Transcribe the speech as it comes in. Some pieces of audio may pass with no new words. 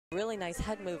Really nice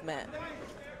head movement.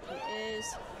 He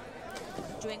is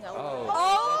doing a...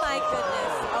 Oh my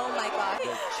goodness. Oh my God.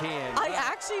 Chin. I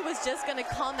actually was just going to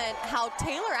comment how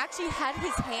Taylor actually had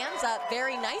his hands up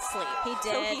very nicely. He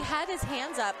did. So he had his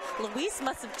hands up. Luis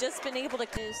must have just been able to...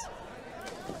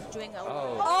 Doing a...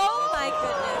 Oh my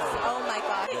goodness. Oh my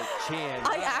God. Chin.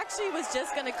 I actually was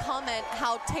just going to comment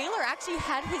how Taylor actually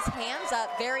had his hands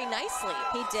up very nicely.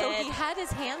 He did. So he had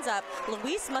his hands up.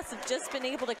 Luis must have just been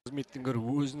able to... Қызметтің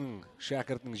өзінің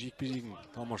шәкіртінің жекпе-жегін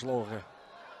тамашалауға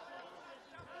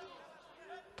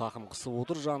тақым қысып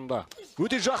отыр жанында.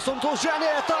 Өте жақсы ұмтыл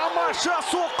және тамаша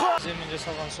соққы. Земин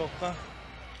жасалған соққы.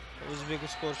 Өзбек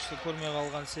спортшысы көрмей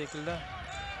қалған секілді.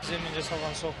 Земин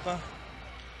жасалған соққы.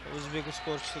 Өзбек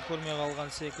спортшысы көрмей қалған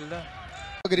секілді.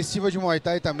 Agressiva de Muay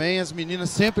Thai também, as meninas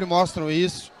sempre mostram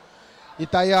isso. E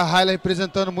tá aí a Hayla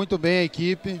representando muito bem a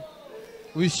equipe.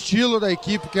 O estilo da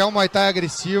equipe, que é um Muay Thai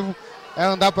agressivo, é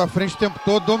andar para frente o tempo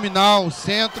todo, dominar o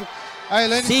centro. A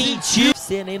Elaine sentiu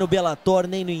ser nem no Bellator,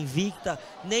 nem no Invicta,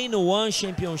 nem no One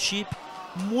Championship.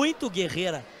 Muito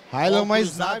guerreira. Hayla é uma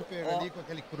sniper ali com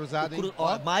aquele cruzado.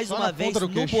 Mais uma vez no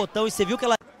botão, e você viu que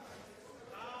ela...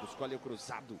 Escolhe o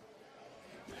cruzado.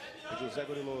 José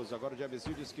Goriloso, agora o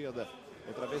Javezinho de esquerda.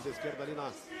 Outra vez a esquerda ali na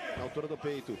altura do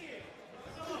peito.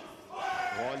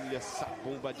 Olha essa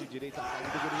bomba de direita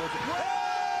do Goriloso.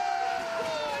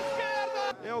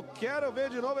 Eu quero ver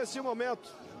de novo esse momento.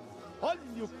 Olha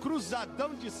o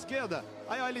cruzadão de esquerda.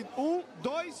 Aí olha ele, 1,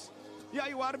 2, e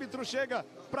aí o árbitro chega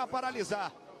para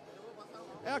paralisar.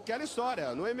 É aquela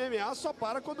história, no MMA só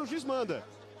para quando o juiz manda.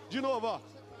 De novo, ó.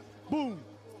 Bum!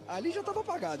 Ali já estava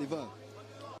apagado, Ivan.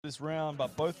 This round,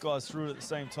 but both guys threw it at the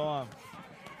same time.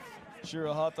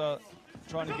 Shirahata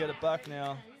trying to get it back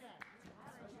now.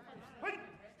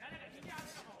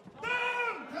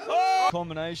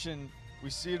 Combination, we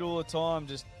see it all the time,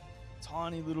 just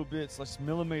tiny little bits, like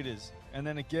millimeters. And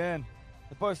then again,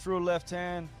 they both threw a left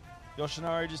hand.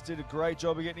 Yoshinari just did a great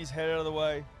job of getting his head out of the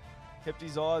way, kept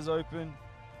his eyes open,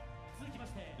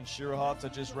 and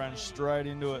Shirahata just ran straight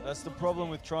into it. That's the problem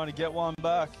with trying to get one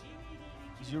back,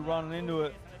 is you're running into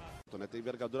it. Tem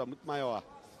envergadura muito maior.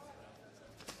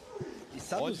 E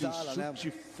sabe olha usá-la, né?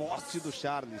 Chute forte do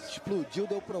Charles. Explodiu,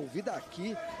 deu para ouvir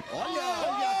daqui. Olha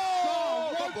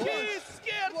só! Que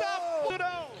esquerda,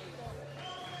 purão!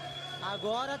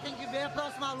 Agora tem que ver a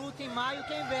próxima luta em maio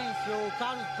quem vence, o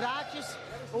Carlos Prates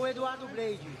ou o Eduardo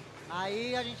Blade.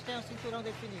 Aí a gente tem um cinturão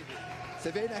definido.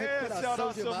 Você vê aí na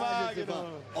recuperação de imagens,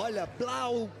 Ivan. Olha,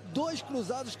 Blau, 2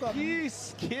 cruzados com a... Que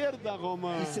esquerda,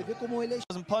 Romano. E você vê como ele...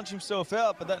 Doesn't punch himself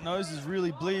out, but that nose is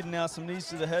really bleeding now. Some knees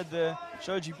to the head there.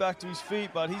 Shoji back to his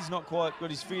feet, but he's not quite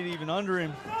got his feet even under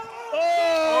him.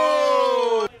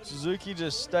 Oh! Suzuki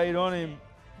just stayed on him.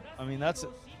 I mean, that's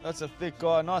a thick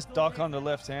guy. Nice duck under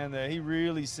left hand there. He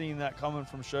really seen that coming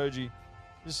from Shoji.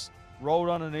 Just rolled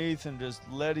underneath and just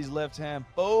let his left hand,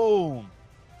 boom!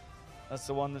 That's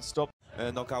the one that stopped.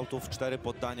 Knockoutów, 4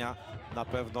 poddania. Na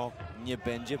pewno nie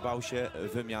będzie bał się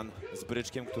wymian z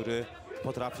Bryczkiem, który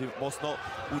potrafi mocno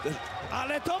uderzyć.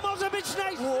 Ale to może być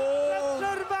najszybsze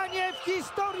przerwanie w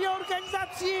historii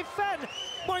organizacji FEN.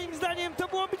 Moim zdaniem to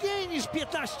było mniej niż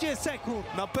 15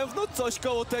 sekund. Na pewno coś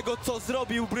koło tego, co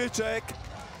zrobił Bryczek.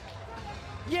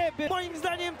 Moim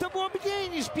zdaniem to było mniej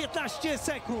niż 15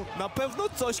 sekund. Na pewno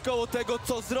coś koło tego,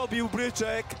 co zrobił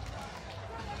Bryczek.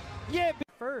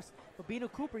 First, but Bino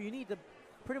Cooper, you need to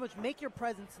pretty much make your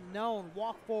presence known,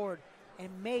 walk forward, and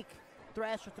make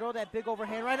Thrasher throw that big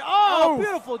overhand right. Oh,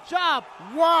 beautiful job!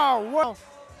 Wow, wow!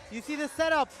 You see the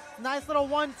setup, nice little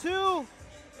 1-2,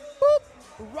 boop,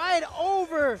 right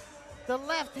over the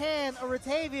left hand of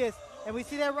Ratavius, and we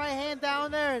see that right hand down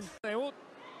there.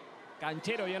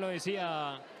 Canchero, ya lo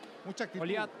decía. Mucha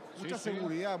actitud, mucha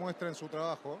seguridad muestra en su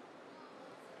trabajo.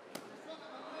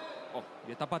 Oh,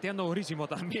 y está pateando durísimo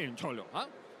también, Cholo. ¿Ah?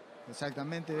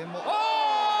 Exactamente, vemos. ¡Oh!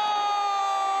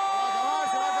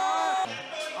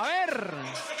 A ver.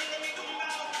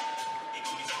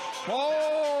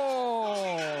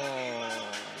 ¡Oh!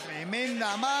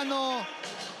 Tremenda mano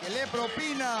que le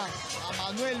propina a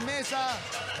Manuel Mesa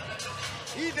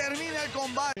y termina el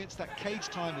combate. That cage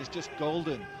time is just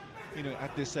golden, you know,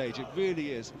 at this age. It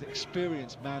really is the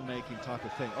experienced man-making type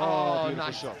of thing. Oh, beautiful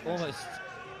nice shot.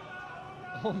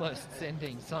 Almost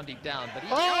sending Sandeep down, but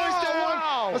he...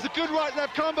 Wow! That's a good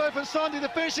right-left combo from Sandeep. The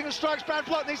finishing and strikes. Bad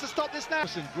block needs to stop this now.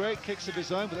 Some great kicks of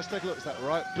his own, but let's take a look. It's that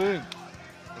right, boom.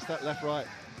 It's that left-right.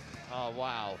 Oh,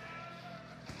 wow.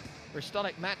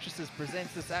 Ristonic Mattresses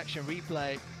presents this action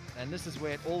replay, and this is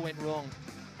where it all went wrong.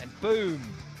 And boom!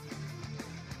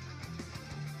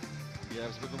 Yeah, it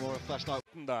was a bit more of a flashlight.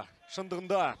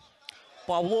 Шындығында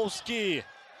Павловский.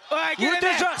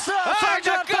 Өте жақсы!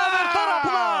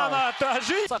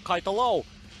 жизнь. Қайталау.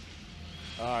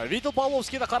 Витал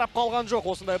Павловскийді қарап қалған жоқ.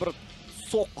 Осындай бір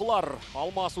соққылар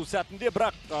алмасу сәтінде,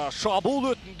 бірақ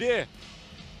шабуыл өтінде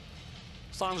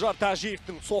Санжар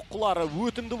Тәжиевтің соққылары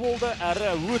өтімді болды,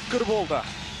 әрі өткір болды.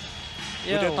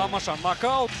 Өте тамаша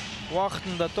нокаут.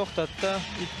 Уақытында тоқтатты.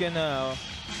 Өйткені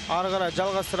ары қарай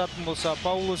жалғастыратын болса,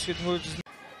 Павловскийдің өзі.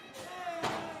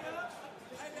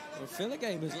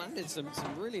 Game has landed some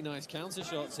really nice counter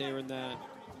shots here and there.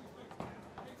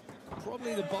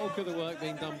 Probably the bulk of the work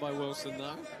being done by Wilson,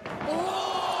 though.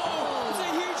 Oh! It's a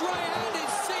huge right hand. It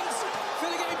sinks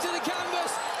Game to the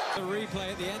canvas. The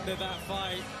replay at the end of that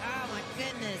fight. Oh, my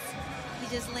goodness. He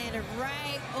just landed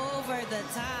right over the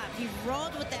top. He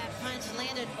rolled with that punch,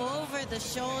 landed over the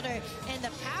shoulder, and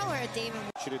the power of Damon.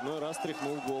 Очередной раз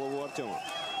тряхнул голову Артема.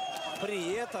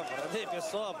 При этом Роде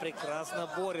Песо прекрасно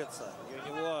борется. И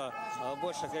у него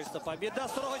большее количество побед.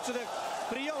 Досрочных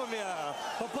приемами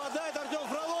попадает Артем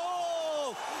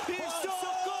Фролов. И все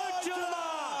кончено!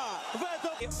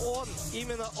 И он,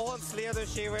 именно он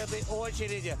следующий в этой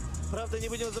очереди. Правда, не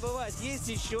будем забывать, есть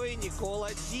еще и Никола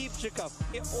Дипчиков.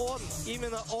 И он,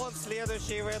 именно он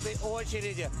следующий в этой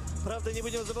очереди. Правда, не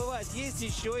будем забывать, есть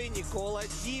еще и Никола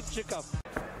Дипчиков.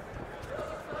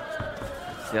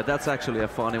 Yeah, that's actually a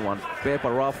funny one. Pepa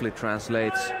roughly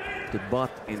translates to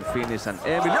butt in Finnish and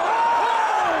Emil.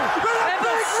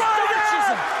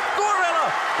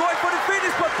 Gorilla going for the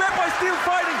finish, but Pepa is still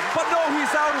fighting. But no,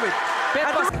 he's out of it.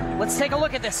 Pepa, let's take a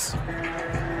look at this.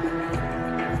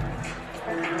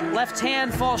 Left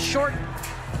hand falls short.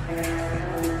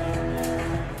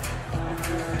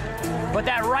 But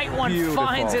that right one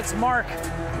finds its mark.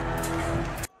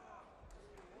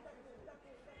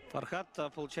 Фархад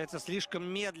получается слишком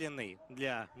медленный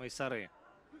для Майсары.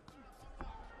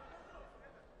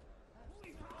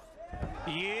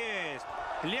 Есть!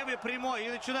 Левый прямой и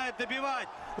начинает добивать.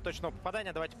 Точное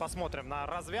попадание. Давайте посмотрим на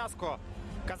развязку.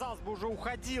 Казалось бы, уже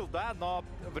уходил, да, но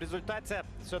в результате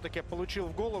все-таки получил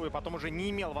в голову и потом уже не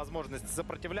имел возможности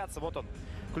сопротивляться. Вот он,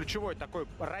 ключевой такой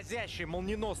разящий,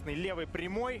 молниеносный левый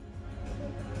прямой.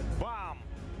 Бам!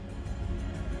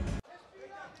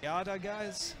 Yada,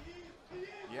 guys.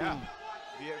 Yeah,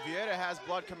 Vieira has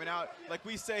blood coming out. Like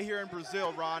we say here in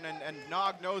Brazil, Ron, and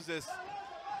Nog knows this.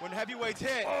 When heavyweights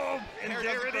hit, and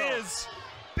there it is.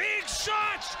 Big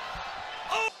shots!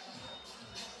 Oh!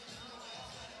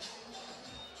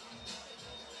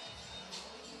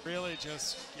 Really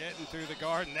just getting through the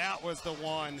guard, and that was the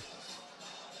one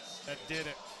that did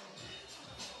it.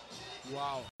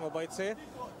 Wow. Бойцы.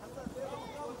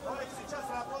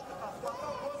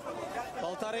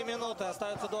 1,5 минуты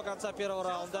остается до конца первого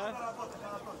раунда.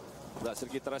 Да,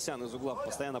 Сергей Тарасян из угла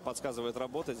постоянно подсказывает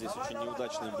работать. Здесь очень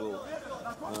неудачный был.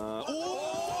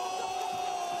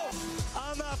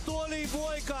 Анатолий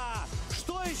Бойко!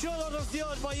 Что еще должен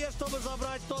сделать боец, чтобы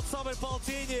забрать тот самый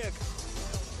полтинник?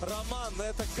 Роман,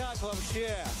 это как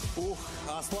вообще? Ух,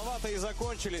 а слова-то и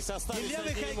закончились. Остались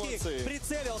левый эмоции.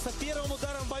 прицелился. Первым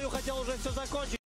ударом в бою хотел уже все закончить.